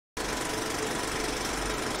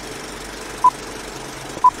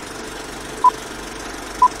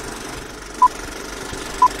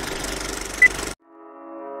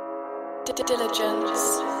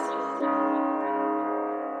Diligence.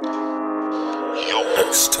 Yo,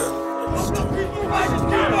 X10.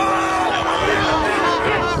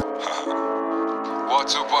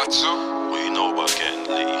 What's up, what's up? What you know about getting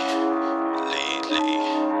litty?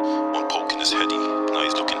 One poking his heady, now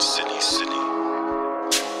he's looking silly. silly.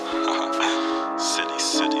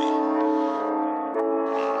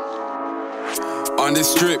 On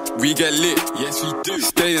this strip, we get lit. Yes, we do.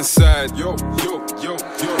 Stay inside. Yo.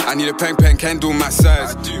 I need a pen, candle my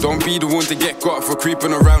size. Don't be the one to get got for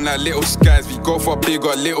creeping around like little skies. We go for big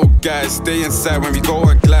or little guys. Stay inside when we go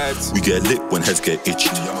on glides. We get lit when heads get itchy,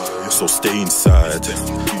 so stay inside.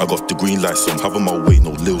 I got the green light, so I'm having my way,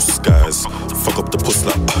 no little skies. Fuck up the puss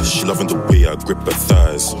like, she loving the way I grip her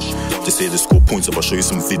thighs. They say they score points, if I show you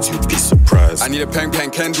some vids, you'd be surprised. I need a pen,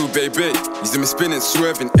 candle, baby. He's in me spinning,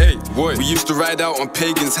 swerving, ayy, boy. We used to ride out on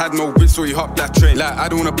pagans, had no whip, so he hopped that train. Like, I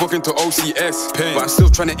don't wanna book into OCS, pain, but I'm still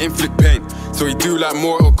trying to inflict pain. So he do like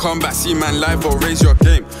Mortal Kombat, see man live or raise your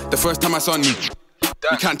game. The first time I saw you,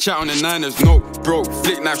 we can't chat on the Niners, no, bro.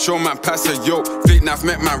 Flick knife, show man, pass a yo. Flick knife,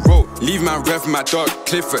 make man roll. Leave man, rev my dog,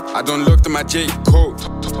 Clifford. I don't look to my J. Cole.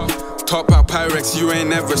 Top out Pyrex, you ain't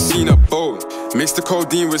never seen a bowl. Mix the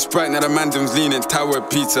codeine with Sprite, now the mandom's leaning. Tower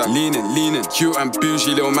pizza, leaning. Cute and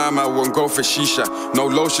bougie, little mama won't go for shisha. No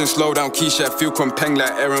lotion, slow down Keisha. Feel compeng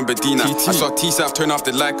like Aaron Bedina. I saw T-Sap turn off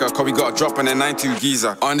the liker, cause we got a drop on a 92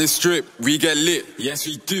 geezer. On this strip, we get lit. Yes,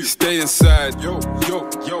 we do. Stay inside. Yo.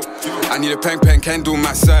 I need a pen, candle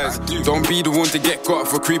my size. Don't be the one to get got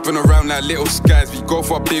for creeping around like little skies. We go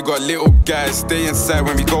for big or little guys. Stay inside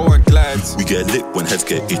when we go on glides. We get lit when heads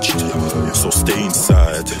get itchy, so stay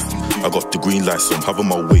inside. I got the green light, so I'm having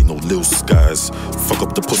my way, no little skies. Fuck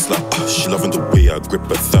up the puss like, she loving the way I grip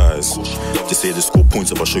her thighs. They say they score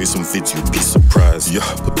points, if I show you some vids, you'd be surprised. Yeah,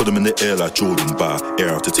 but put them in the air like Jordan, by air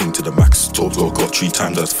out the ting to the max. Togo got 3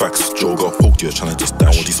 times as facts. Joe got poked, you're trying to just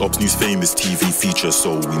dash. All these ops news famous TV features,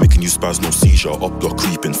 so we making you spaz, no seizure. Up block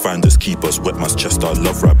creeping, finders, keepers, wet man's chest, I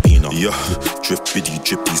love Rabina. Yeah, drip biddy,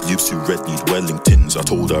 drip these lips who red need Wellingtons. I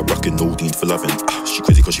told her rockin' Odine for loving. She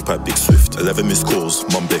crazy cause she pipe big swift. 11 missed calls,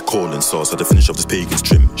 mum bed calling sauce. Had to finish off this pagan's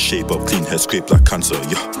trim. Shape up, clean head scrape like cancer.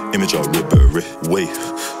 Yeah, image of ribbery. Way,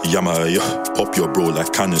 yama, yeah. Pop your bro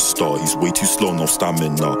like canister. He's way too slow, no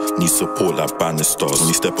stamina. Needs support like banisters. When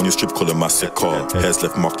you step on your strip, call him massacre. Hairs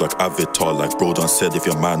left marked like Avatar. Like bro done said, if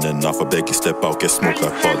you're man enough, I beg you step out, get smoked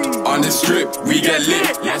like bud. On this strip, we get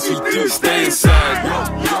lit. Yes, we do. Stay inside.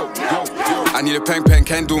 I need a pen,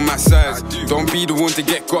 candle my size. Don't be the one to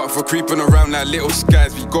get got for creeping around like little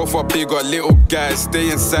skies. We go for big or little guys.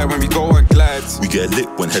 Stay inside when we go on glides. We get lit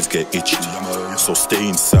when heads get itchy, so stay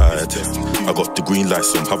inside. I got the green light,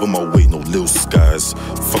 so I'm having my way, no little skies.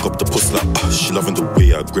 Fuck up the puss like, she loving the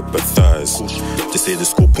way I grip her thighs. They say they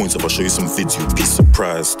score points, if I show you some vids, you'd be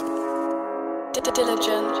surprised.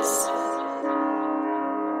 Diligence.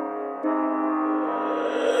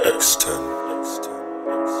 X10.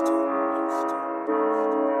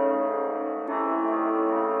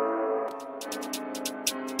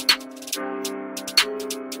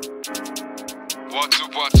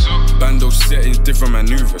 What's up? Bando settings, different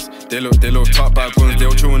maneuvers. They look top bad guns, they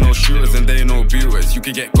all chewing those shooters and they ain't no viewers. You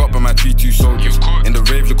could get got by my 3-2 soldiers. In the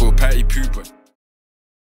rave, look all patty poopers.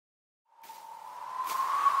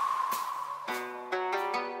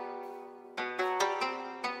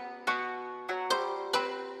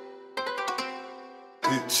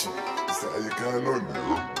 Itchy. Is that how you going on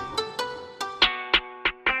now?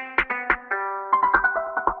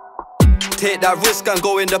 Take that risk and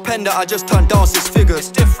go independent, I just turned down 6 figures. It's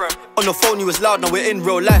different. On the phone you was loud, now we're in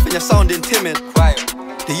real life and you're sounding timid. Quiet.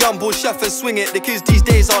 The young bull chef and swing it, the kids these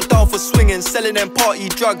days aren't down for swinging. Selling them party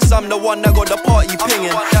drugs, I'm the one that got the party pinging.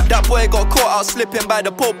 That boy got caught out slipping by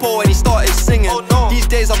the popo and he started singing. Oh, no. These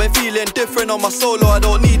days I've been feeling different on my solo, I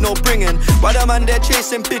don't need no bringing. By the man they're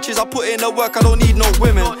chasing bitches, I put in the work, I don't need no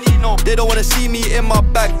women. They don't wanna see me in my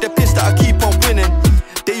bag, they're pissed that I keep on winning.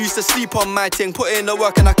 They used to sleep on my thing, put in the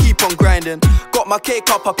work and I keep on grinding. Got my cake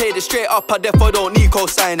up, I paid it straight up, I therefore don't need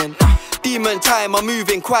co-signing. Demon time, I'm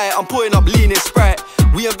moving quiet, I'm putting up lean in Sprite.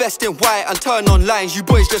 We invest in white and turn on lines, you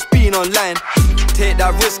boys just being online. Take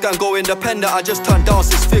that risk and go independent, I just turned down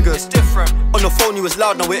 6 figures. It's different. On the phone you was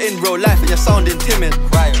loud, now we're in real life and you're sounding timid.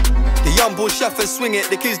 Quiet. The young bull chef and swing it,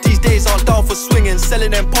 the kids these days aren't down for swinging.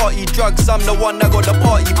 Selling them party drugs, I'm the one that got the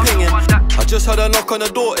party pinging. I just heard a knock on the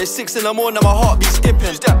door, it's 6 in the morning, my heart be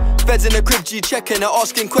skipping. beds in the crib, G checking. They're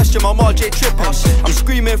asking question, my RJ tripping. I'm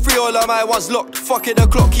screaming free, all of my ones locked. Fuck it, the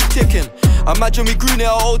clock keep ticking. Imagine we grew near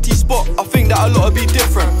a OT spot. I think that a lot'll be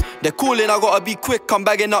different. They're calling, I gotta be quick. I'm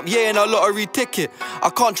bagging up, yeah, in a lottery ticket. I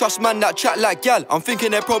can't trust man that chat like gal. I'm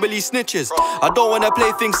thinking they're probably snitches. I don't wanna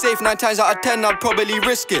play things safe. 9 times out of 10, I'd probably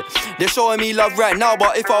risk it. They're showing me love right now,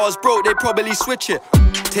 but if I was broke, they'd probably switch it.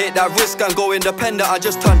 Take that risk and go independent. I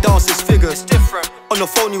just turned down 6 figures. It's different. On the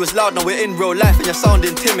phone you was loud, now we're in real life and you're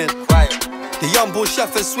sounding timid. The young bull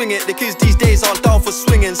chef and swing it. The kids these days aren't down for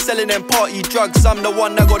swinging. Selling them party drugs, I'm the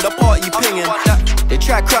one that got the party pinging. They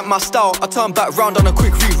try cramp my style, I turn back round on a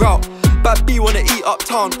quick reroute. Bad B wanna eat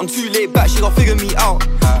uptown, I'm too late back, she gon' figure me out.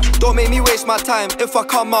 Don't make me waste my time, if I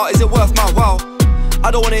come out, is it worth my while?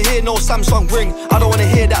 I don't wanna hear no Samsung ring, I don't wanna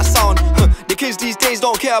hear that sound. The kids these days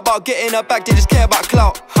don't care about getting a bag, they just care about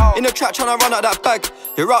clout. In the trap tryna run out that bag,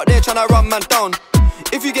 you're out there tryna run man down.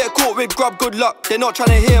 If you get caught with grub, good luck, they're not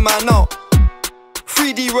tryna hear man out.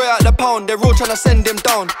 3D Roy at the pound, they're all tryna send him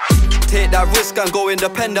down. Take that risk and go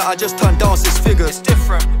independent, I just turned down 6 figures. It's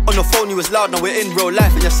different. On the phone you was loud, now we're in real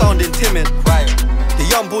life and you're sounding timid. The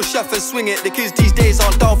young bull chef and swing it. The kids these days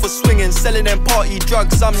aren't down for swinging. Selling them party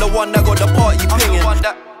drugs, I'm the one that got the party pinging.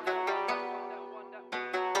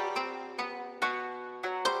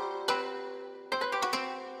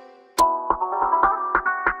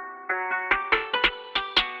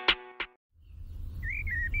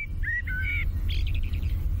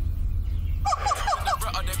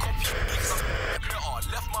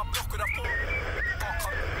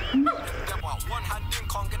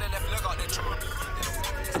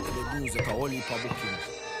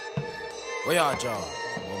 Where you at, Jar?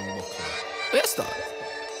 Where you start?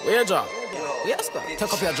 Where you Jar? Where you start?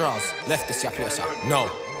 Take up your drawers. Left this your place, no.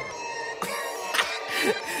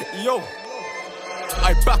 Yo.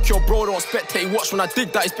 I back your bro, don't spectate. Watch when I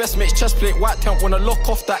dig that, his best mate's chest plate. White temp, wanna lock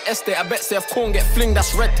off that estate. I bet say if corn get fling,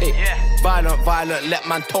 that's red tape. Violent, let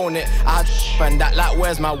man tone it. I had and that like,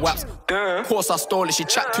 where's my waps? Of course I stole it, she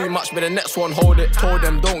chat too much, but the next one hold it. Told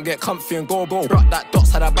them don't get comfy and go. Brought that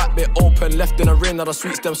dots, had a back bit open. Left in a ring, now the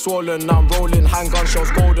sweets them swollen. Now I'm rolling, handgun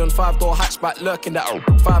shells golden. 5-door hatchback lurking that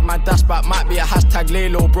 5-man dashback might be a hashtag lay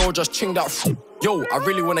low, bro, just chinged out. Yo, I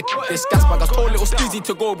really wanna kick this gas bag. I told little Steezy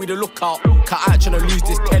to go be the lookout. Cause I ain't tryna lose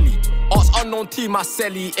this telly. Ask unknown team, my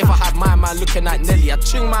celly. If I had my man looking at Nelly, I'd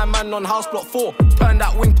ching my man on house block 4. Turn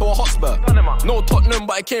that wing to a hotspur. No Tottenham,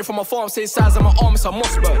 but it came from a farm. Same size of my arm, it's a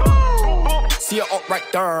Mossberg. See it up right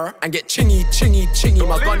there and get chingy.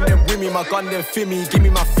 My gun them with me, my gun them fimmy. Give me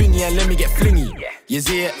my finny and let me get flingy. You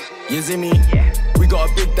see it? You see me? We got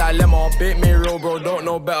a big dilemma. Bait me real, bro, don't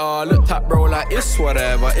know better. Look at bro like it's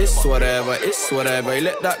whatever. You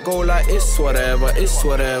let that go like it's whatever.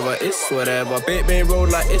 Bait me roll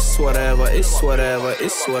like it's whatever. It's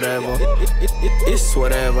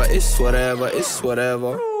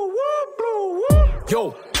whatever.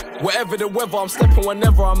 Yo. Whatever the weather, I'm stepping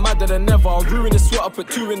whenever, I'm madder than ever. I'll ruin the sweater, put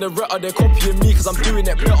 2 in the retta. They're copying me cause I'm doing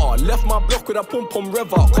it better. Left my block with a pom-pom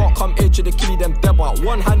rever. Can't come edge of the killie, them debba.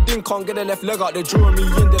 One hand in, can't get the left leg out. They're drawing me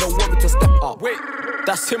in, they don't want me to step up. Wait,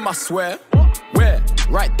 that's him, I swear. Where?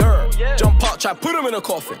 Right there. Jump out, try put him in a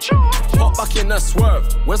coffin. Hop back in a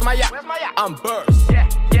swerve. Where's my yak? I'm burst.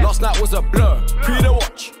 Last night was a blur. Pre the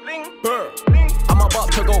watch. Burr. I'm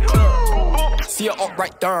about to go clear. See it up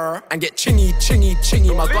right there and get chingy.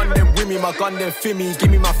 My gun them with me, my gun them fimmy. Give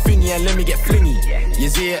me my finny and let me get flingy. You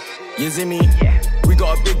see it? You see me? We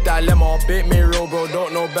got a big dilemma. Bait me real, bro,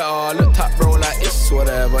 don't know better. Look at bro like it's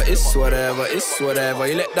whatever.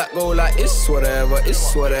 You let that go like it's whatever.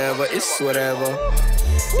 It's whatever.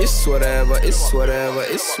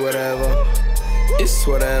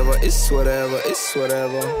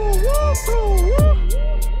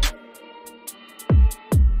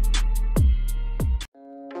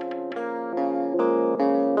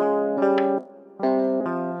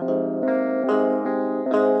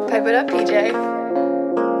 Pipe it up, PJ.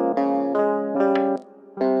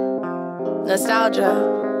 Nostalgia.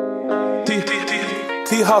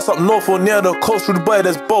 Tea house up north or near the coast, through Dubai,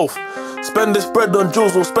 there's both. Spend this bread on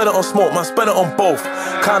jewels or spend it on smoke, man, spend it on both.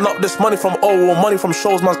 Counting up this money from O or money from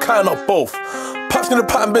shows, man, counting up both. Paps in the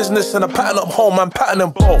pattern business and a pattern up home, man, pattern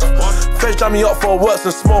them both. Feds jam me up for works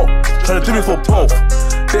and smoke, trying to do me for both.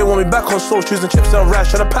 They want me back on soul, choosing chips and rice,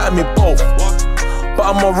 trying to pattern me both. But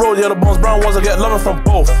I'm on road, yeah, the bones brown ones, I get loving from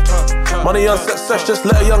both. Money on success, just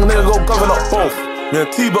let a young nigga go govern up both. Me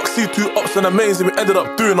and T-Box see two ops and amazing, we ended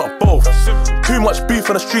up doing up both. Too much beef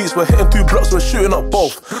on the streets, we're hitting 2 blocks, we're shooting up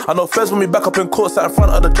both. I know Fez when we back up in court, sat in front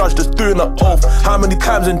of the judge, just doing up oath. How many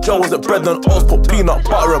times in jail was it bread and oats, put peanut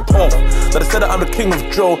butter and pork? Now they said that I'm the king of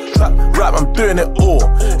Joe, trap, rap, I'm doing it all.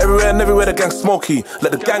 Everywhere and everywhere the gang smoky,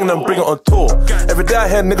 let the gang them bring it on tour. Every day I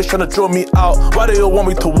hear niggas trying to draw me out, why they all want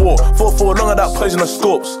me to war? Fought for long of that poisonous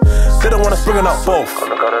scopes, they don't want us bringing up both. On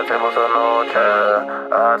the corner table so no chair,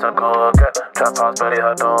 I had to go get trap house, belly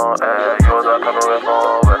had no air. Yours are coming with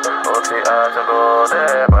more wet, OT I had to go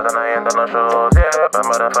there. But then I ain't done no shows, yeah.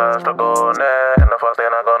 But the first to go there, in the first day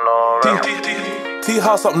I got no rap.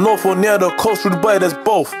 T-house up north or near the coast, through Dubai, there's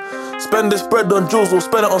both. Spend this bread on jewels or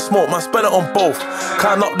spend it on smoke, man, spend it on both.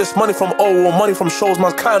 Counting up this money from O or money from shows,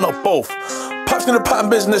 man, counting up both. Paps in the pattern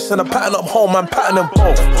business and a pattern up home, man, pattern them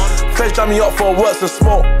both. Feds jam me up for works and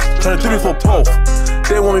smoke, trying to do me for both.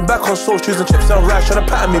 They want me back on sauce, choosing chips and rice, trying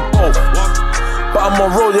to pattern me both. But I'm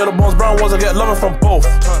on road, yellow bones, brown ones, I get loving from both.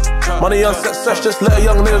 Money on success, just let a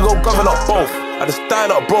young nigga go govern up both. I just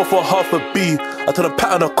died up bro for half a B, I took a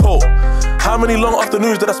pattern of coat. How many long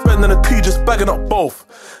afternoons did I spend in the tea just bagging up both?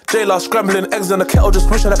 J-Law scrambling eggs in the kettle, just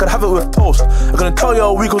wishing I could have it with toast. I couldn't tell you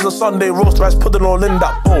a week was a Sunday roast, rice pudding all in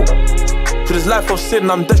that bowl. To this life of sin,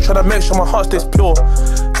 I'm just trying to make sure my heart stays pure.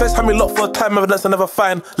 First had me locked for a time, evidence I never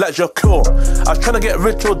find, like your cure. I was trying to get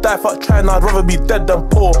rich or die, fuck trying, I'd rather be dead than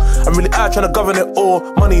poor. I'm really out trying to govern it all,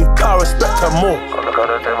 money, power, respect and more. On the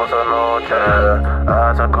corner table so no chair, I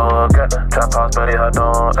had to go get trap house, belly had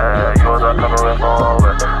no air. Yours are coming with more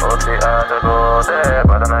wet, OT I had to go there.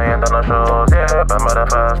 But then I ain't done no shows, yeah. But the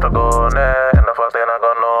first to go there, in the first day I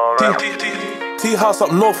got no rap. T-house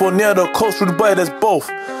up north or near the coast, through Dubai, there's both.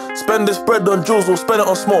 Spend this bread on jewels or spend it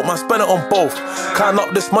on smoke, man, spend it on both. Counting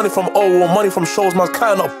up this money from O or money from shows, man,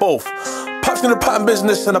 counting up both. Paps in the pattern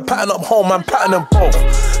business and a pattern up home, man, pattern them both.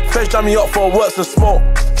 Feds jam me up for works and smoke,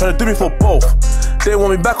 trying to do me for both. They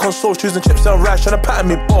want me back on sauce, choosing chips and rice, trying to pattern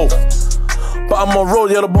me both. But I'm on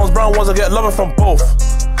road, yellow bones, brown ones, I get loving from both.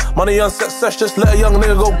 Money on success, just let a young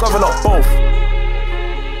nigga go govern up both.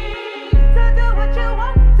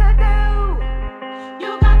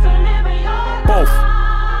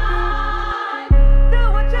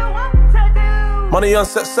 Money on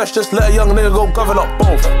success, just let a young nigga go govern up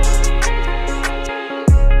both.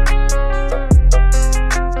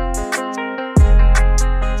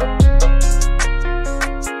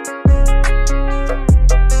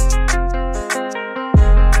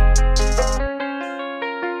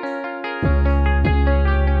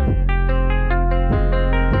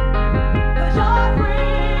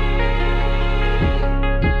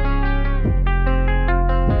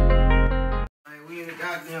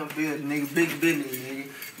 Nigga, big business, nigga.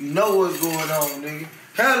 You know what's going on, nigga.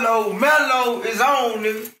 Hello, Mellow is on,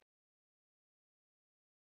 nigga.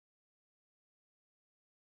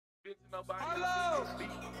 Hello.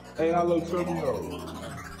 Hey, hello, turn me up.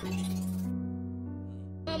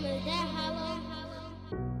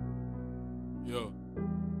 Yo,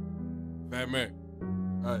 Fat Mac.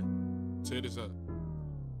 Alright, check this out.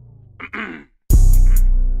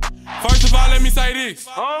 First of all, let me say this.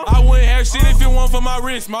 I wouldn't have shit if it weren't for my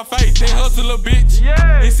wrist, my face. They hustle a bitch.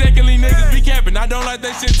 Yeah. And secondly, niggas be capping. I don't like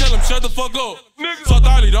that shit. Tell them shut the fuck up. So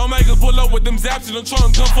thoroughly, don't make us pull up with them zaps in the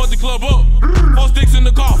trunk. Come fuck the club up. 4 sticks in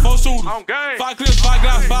the car, 4 shooters. 5 clips, 5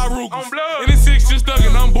 glass, 5 Rugers. And the 6 just stuck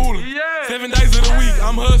and I'm bullying. 7 days of the week,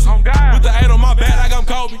 I'm hustling. With the 8 on my back like I'm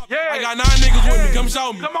Kobe. I got 9 niggas with me, come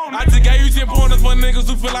show me. I just gave you 10 pointers for niggas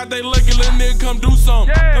who feel like they lucky. Little nigga, come do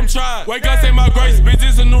something. Come try. Wake up, say my grace. Bitch,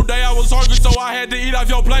 it's a new day. I was hungry, so I had to eat off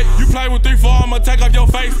your plate. You play with 3-4, I'ma take off your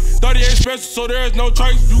face. 38 special, so there is no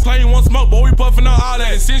trace. You claim you want smoke, boy, we puffin' on all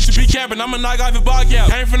that. Since you be capping, I'ma knock off your bar cap.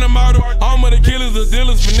 Came from the murder, home of the killers, the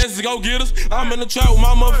dealers, finesse go get us. I'm in the trap with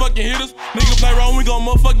my motherfucking hitters. Nigga play wrong, we gon'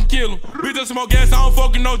 motherfucking kill him. Bitch, just smoke gas, I don't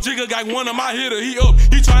fucking no jigger. Got one of my hitter, he up,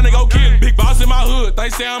 he tryna go kill him. Big boss in my hood, they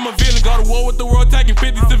say I'm a villain. Go to war with the world, taking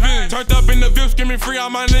 50 civilians. Turned up in the VIP, screaming free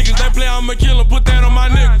on my niggas. They play, I'ma kill him, put that on my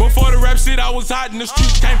nigga. Before the rap shit, I was hot in the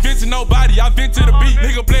streets. Can't vent to nobody, I vent to the beat.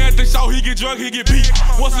 Nigga play at the show, he get drunk, he get beat.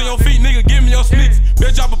 What's on your feet, nigga, give me your sneaks.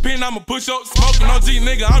 Bitch, drop a pin, I'ma push up. Smoking OG,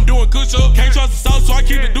 nigga, I'm doing kush up. Can't trust the sauce, so I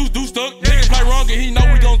keep the deuce stuck. Niggas play wrong and he know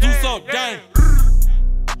we gon' do something, gang.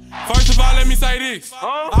 First of all, let me say this.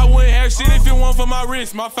 I wouldn't have shit if it weren't for my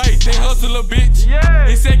wrist, my face. They hustle a bitch.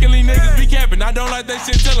 And secondly, niggas be capping. I don't like that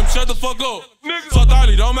shit. Tell them shut the fuck up. So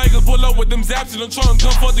thoroughly, don't make us pull up with them zaps in the trunk.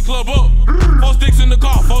 Come fuck the club up. 4 sticks in the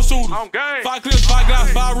car, 4 shooters. 5 clips, 5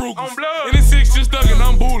 glass, 5 Rugers. And the 6 just stuck and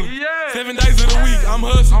I'm bullying. 7 days of the week, I'm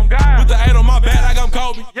hustling. With the 8 on my back like I'm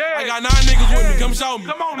Kobe. I got 9 niggas with me, come show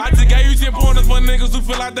me. I just gave you 10 pointers for niggas who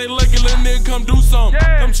feel like they lucky. Little nigga, come do something.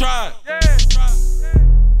 Come try it.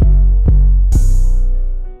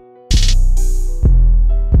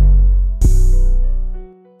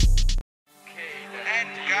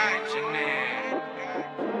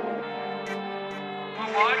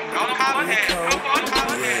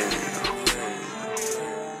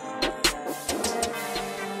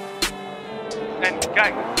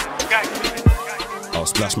 I'll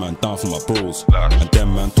splash man down for my bros. And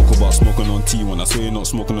them man talk about smoking on T when I say you're not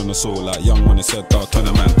smoking on the soul. Like young when it said I'll turn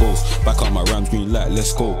a man goes. Back up my rams, green light,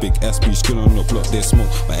 let's go. Big SB skill on your block, they smoke.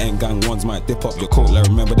 My end gang ones might dip up your coat. Like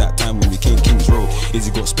remember that time when we came Kings Road.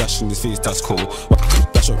 Izzy got splashed in his face, that's cold.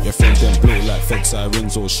 Bash up your friend, then blow like fed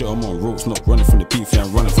sirens or shit. I'm on ropes, not running from the beef, yeah,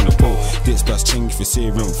 I'm running from the pole. This splash ching if you're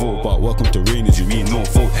saving vote. But welcome to Rainers, you ain't no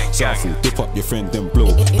fault. Southall, dip up your friend, then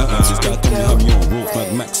blow. This guy tell me how me on rope.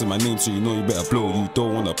 Mad Max in my name, so you know you better blow. You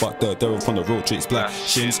don't wanna butt they're up on the road, traits black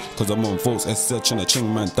shins. Cause I'm on votes, SZ trying to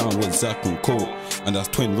ching man down with Zach and Cole. And that's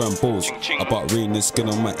twin Rambos. About Rainers, skin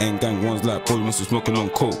on my end gang ones like boy, must be smoking on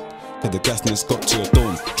coke. Cause the gasness got to your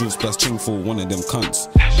dome. Juice plus ching for one of them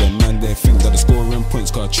cunts. Them man they think that the scoring points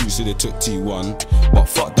got true, so they took T1. But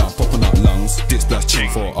fuck that, popping out lungs. Dits plus ching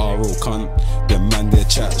for RO cunt. Them man they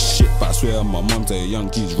chat shit, but I swear my mum's a young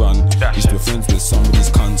geez run. Used to be friends with some of these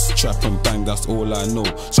cunts. Trap and bang, that's all I know.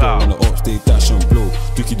 Score on the ops, they dash and blow.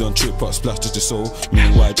 Dookie done trip up, splash just the soul. Me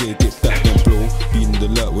and YJ dip that then blow. Beating the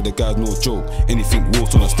lurk with the guys, no joke. Anything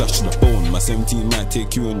walks on a splash to the bone. My 17 might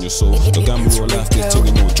take you on your soul. The gamble your life, they're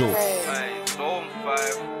taking no joke. Zone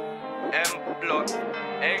 5, M Block,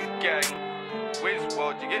 N Gang, Wiz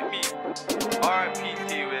World, you get me? RIP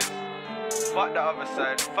T-Wiz, fuck the other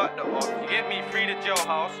side, fuck the op, you get me? Free the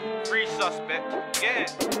jailhouse, free suspect, get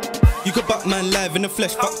it? You could buck man live in the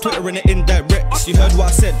flesh, fuck Twitter in the indirects. You heard what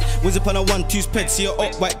I said, whiz upon a 1-2's ped. See your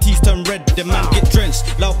up white teeth turn red, the man get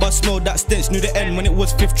drenched. Loud bus smell that stench, knew the end when it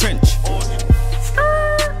was 5th trench.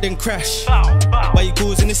 Then crash. Why you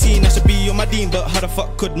goes in the scene, I should be on my dean, but how the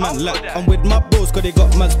fuck could man lack? I'm with my bros, cause they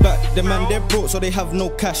got man's back. The man they're broke, so they have no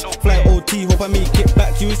cash. Fly OT, hope I make it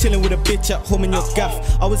back. You was chilling with a bitch at home in your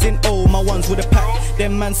gaff. I was in O, my ones with a pack.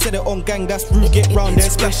 Them man said it on gang, that's rude, get round there.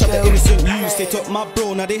 Splash up the innocent youths. They took my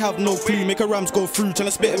bro, now they have no clue. Make a rams go through,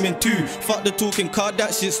 tryna split him in two. Fuck the talking card,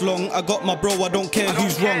 that shit's long. I got my bro, I don't care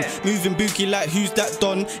who's wrong. Moving bookie like who's that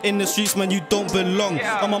done? In the streets, man, you don't belong.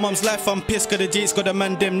 On my mum's life, I'm pissed, cause the Jake's got a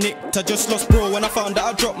man them nicked. I just lost bro when I found that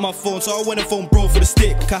I dropped my phone, so I went and phone bro for the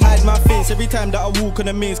stick. I hide my face every time that I walk on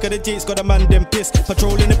the mains, cause the Jake's got a man them pissed.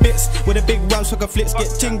 Patrolling the bits with the big rams, fucker flips, get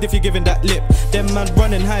tinged if you're giving that lip. Them man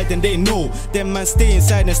run and hide and they know. Them man stay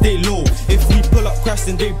inside and stay low. If we pull up crash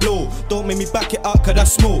then they blow. Don't make me back it up cause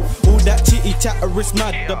that's smoke. All that chitty chatter is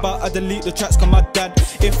mad about I delete the tracks cause my dad.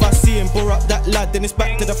 If I see him bore up that lad, then it's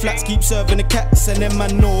back to the flats, keep serving the cats. And them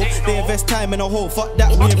man know they invest time in a hole. Fuck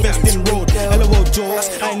that, we invest in road. LOL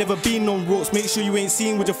jokes, I ain't never been on roads. Make sure you ain't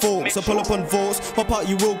seen with your folks. So pull up on votes, pop out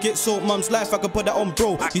you will get soaked. Mum's life, I can put that on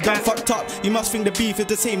bro. You done fucked up, you must think the beef is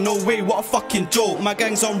the same. No way, what a fucking joke. My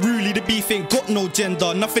gang's unruly, the beef ain't got no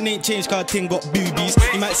gender. Nothing ain't changed cause ting got boobies.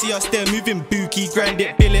 You might see us there moving bookie, grind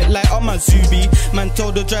it, bill it like I'm a Zuby. Man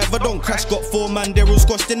tell the driver don't crash, got 4 man, they're all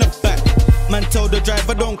squashed in the back. Man tell the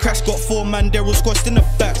driver don't crash, got 4 man, they're all squashed in the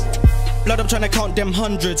back. Blood, I'm trying to count them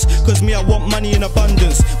hundreds, cause me I want money in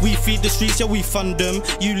abundance. We feed the streets, yeah we fund them.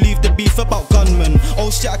 You leave the beef about gunmen.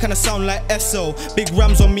 Oh shit, I kinda sound like SO. Big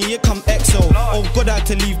rams on me, here come XO. Oh god, I had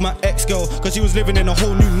to leave my ex-girl, cause she was living in a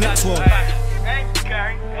whole new next world.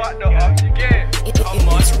 N-Gang, what the fuck, you get it? I'm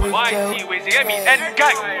on white T-Wiz, you get me?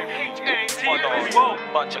 N-Gang, T-Wiz, whoa.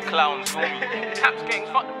 Bunch of clowns, homie. Taps gangs,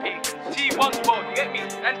 fuck the pig. T1's whoa, you get me?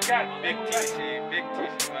 N-Gang, big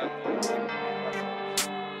TC, man.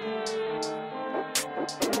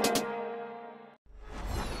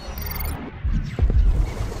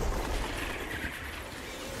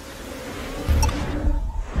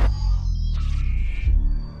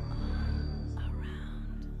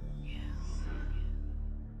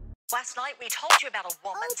 Last night, we told you about a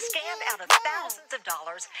woman scammed out of thousands of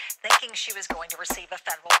dollars thinking she was going to receive a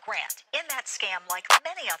federal grant. In that scam, like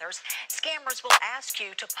many others, scammers will ask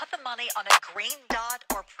you to put the money on a green dot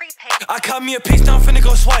or prepaid. I cut me a piece, now I'm finna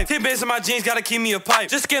go swipe. 10 bands in my jeans, gotta keep me a pipe.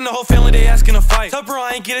 Just getting the whole family, they asking to fight. Tell bro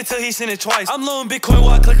I ain't get it till he sent it twice. I'm low in Bitcoin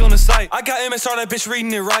while I click on the site. I got MSR, that bitch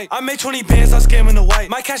reading it right. I made 20 bands, I'm scamming the white.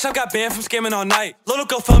 My cash, I got banned from scamming all night. Load up,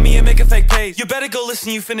 go fund me and make a fake page. You better go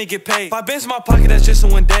listen, you finna get paid. 5 bands in my pocket, that's just in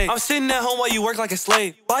one day. I'm sitting at home while you work like a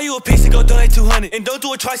slave. Buy you a piece and go donate 200. And don't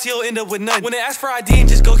do it twice, you'll end up with none. When they ask for ID and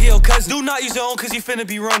just go get your cousin. Do not use your own cause you finna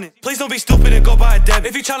be running. Please don't be stupid and go buy a debit.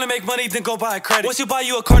 If you tryna make money, then go buy a credit. Once you buy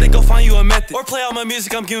you a card, then go find you a method. Or play all my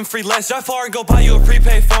music, I'm giving free lessons. Drive far and go buy you a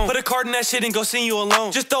prepaid phone. Put a card in that shit and go send you a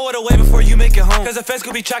loan. Just throw it away before you make it home. Cause the feds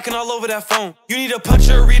could be tracking all over that phone. You need a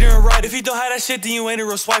puncher, a reader, and writer. If you don't have that shit, then you ain't a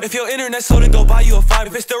real swipe. If your internet's slow, then go buy you a fiber.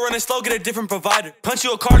 If it's still running slow, get a different provider. Punch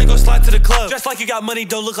you a card and go slide to the club. Dress like you got money,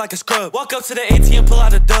 don't look like a scrub. scrub. Walk up to the ATM, pull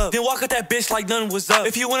out a dub. Then walk up that bitch like nothing was up.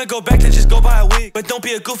 If you wanna go back, then just go buy a wig. But don't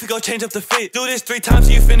be a goofy, go change up the fit. Do this 3 times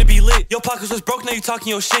and you finna be lit. Your pockets was broke, now you talking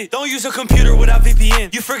your shit. Don't use a computer without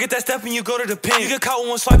VPN. You forget that step when you go to the pin. You get caught with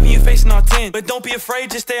one swipe and you facing all 10. But don't be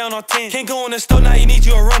afraid, just stay on all 10. Can't go in the store, now you need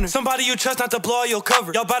you a runner. Somebody you trust not to blow all your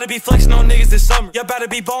cover. Y'all about to be flexing on niggas this summer. Y'all about to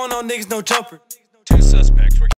be balling on niggas, no jumper. 2 suspects were